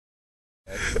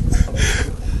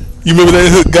You remember that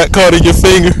hook got caught in your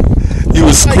finger? You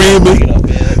was screaming.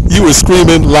 You was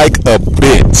screaming like a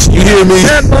bitch. You hear me?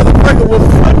 That motherfucker was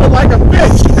flipping like a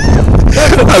bitch.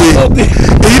 I mean,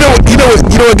 you know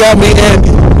what got me, Andy?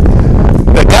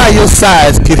 The guy your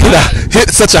size could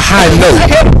hit such a high note. I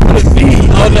had to put a B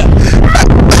on that.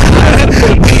 I had to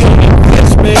put a B on that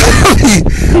bitch, man.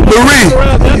 Marie,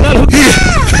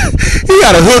 he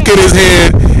had a hook in his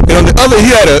hand, and on the other he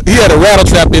had a rattle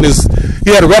trap in his. He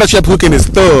had a rattle trap hook in his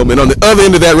thumb, and on the other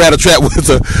end of that rattle trap was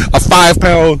a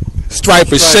 5-pound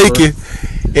striper shaking.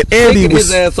 And Andy was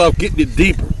his ass off, getting it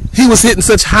deeper. He was hitting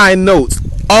such high notes,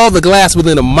 all the glass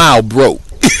within a mile broke.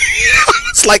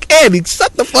 It's like, Andy,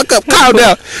 shut the fuck up, calm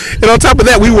down. And on top of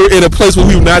that, we were in a place where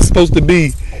we were not supposed to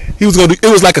be. It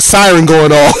was like a siren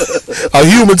going off, a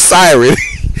human siren.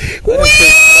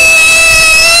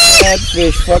 That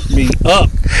fish fucked me up.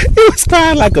 It was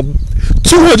crying like a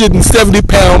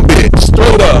 270-pound bitch,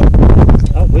 straight up.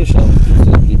 I wish I was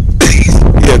 270.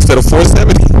 Yeah, instead of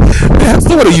 470. Man,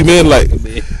 so what are you, man? Like,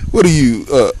 what are you?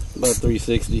 About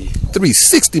 360.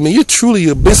 360, man. You're truly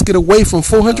a biscuit away from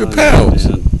 400 pounds.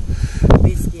 Yeah,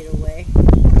 Biscuit away.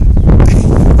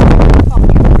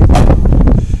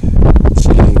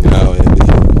 Now, Andy.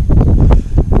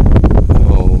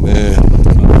 Oh man.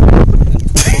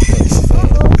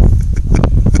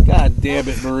 God damn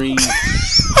it, Marine.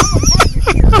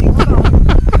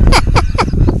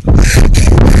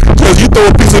 You throw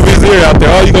a piece of his ear out there,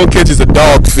 all you gonna catch is a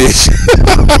dogfish.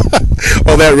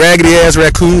 Or that raggedy ass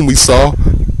raccoon we saw.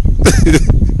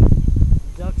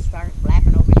 Ducks start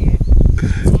flapping over here.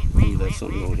 That's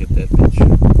something gonna hit that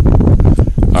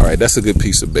bitch. Alright, that's a good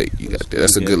piece of bait you got there.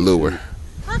 That's a good lure.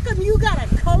 How come you got a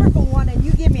colorful one and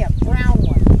you give me a brown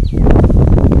one?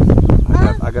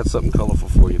 Huh? I got something colorful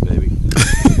for you, baby.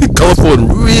 Colorful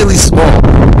and really small.